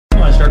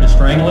started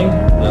strangling.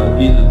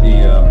 Either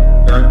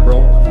the parent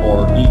broke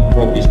or he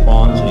broke his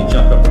bonds and he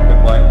jumped up a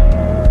quick light.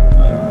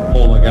 I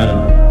pulled my gun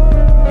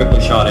and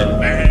quickly shot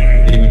him.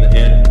 Hit him in the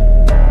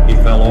head. He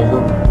fell over.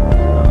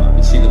 You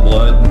can see the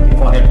blood. If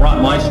I had brought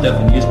my stuff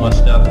and used my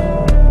stuff,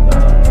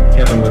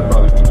 Kevin would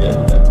probably be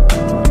dead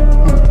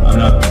today. I'm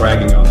not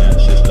bragging on that,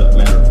 it's just a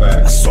matter of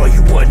fact. I saw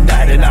you one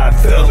night and I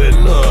fell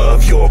in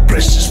love. Your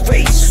precious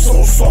face,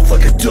 so soft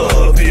like a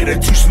dove.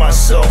 Introduce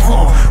myself,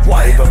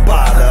 why even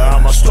bother?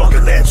 I'm a stalker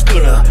that's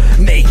gonna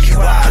make you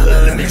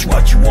holler. Let me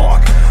watch you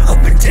walk up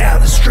and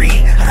down the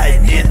street,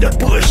 hiding in the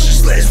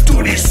bushes. Let's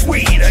do this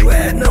sweet. You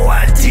had no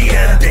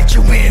idea that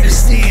you in the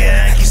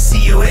sneer. I can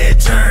see your head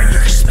turn, you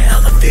can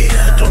smell the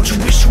fear. Don't you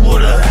wish you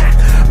would've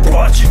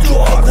brought your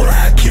dog? Well,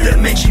 I could've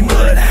made you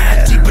mud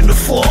high deep in the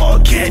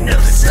fog, can't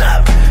never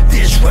stop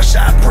this rush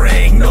I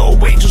bring. No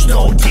angels,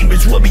 no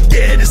demons will be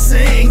there to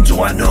sing.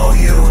 Do I know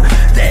you?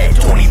 That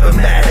don't even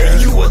matter.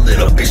 You a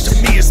little bitch to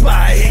me as my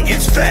head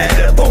gets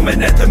fatter,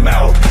 foaming at the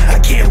mouth. I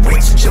can't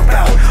wait to jump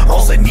out.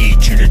 All I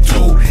need you to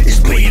do is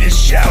bleed and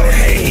shout.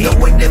 Hey, no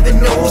one never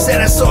knows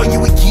that I saw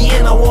you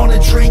again. I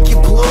wanna drink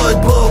your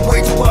blood, but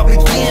where do I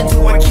begin?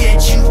 Do I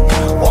catch you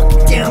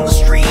walking down the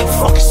street,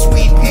 fucking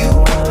sweep you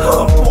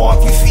up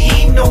off your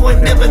feet? No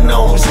one never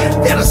knows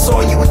that I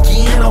saw you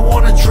again. I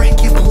wanna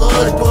drink your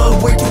blood,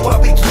 but where do I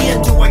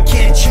begin? Do I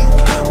catch you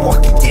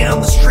walking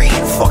down the street,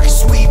 fucking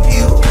sweep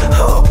you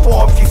up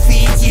off your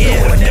feet?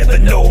 Yeah, no one never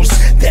knows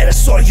that I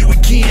saw you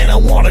again. I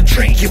wanna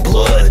drink your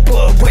blood,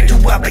 but where do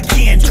I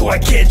begin? Do I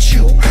catch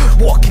you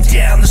walking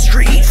down the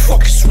street,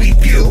 fucking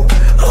sweep you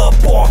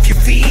up off your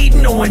feet?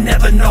 No one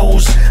ever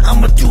knows.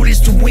 I'ma do this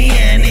to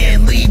win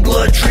and leave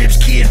blood drips,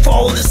 kid,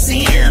 follow the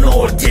sin,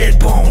 or dead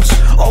bones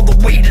all the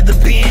way to the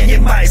bin.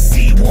 You might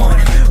see one,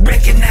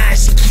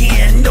 recognize you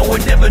can. No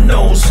one ever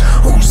knows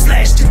who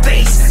slashed your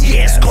face.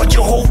 Yeah, scarred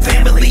your whole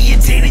family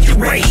and tainted your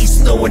race.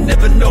 No one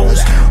ever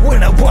knows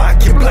when I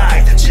walk your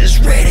block,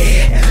 just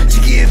ready to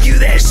give you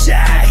that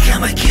shot.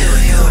 I'ma kill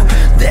you,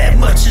 that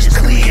much is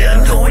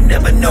clear. No one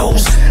ever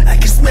knows, I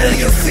can smell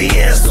your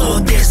fears. So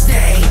this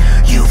day,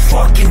 you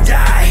fucking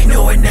die.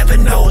 No one ever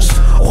knows,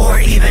 or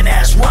even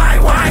ask why.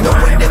 No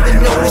one ever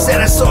knows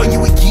that I saw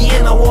you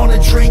again. I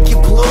wanna drink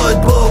your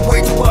blood, but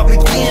where do I begin?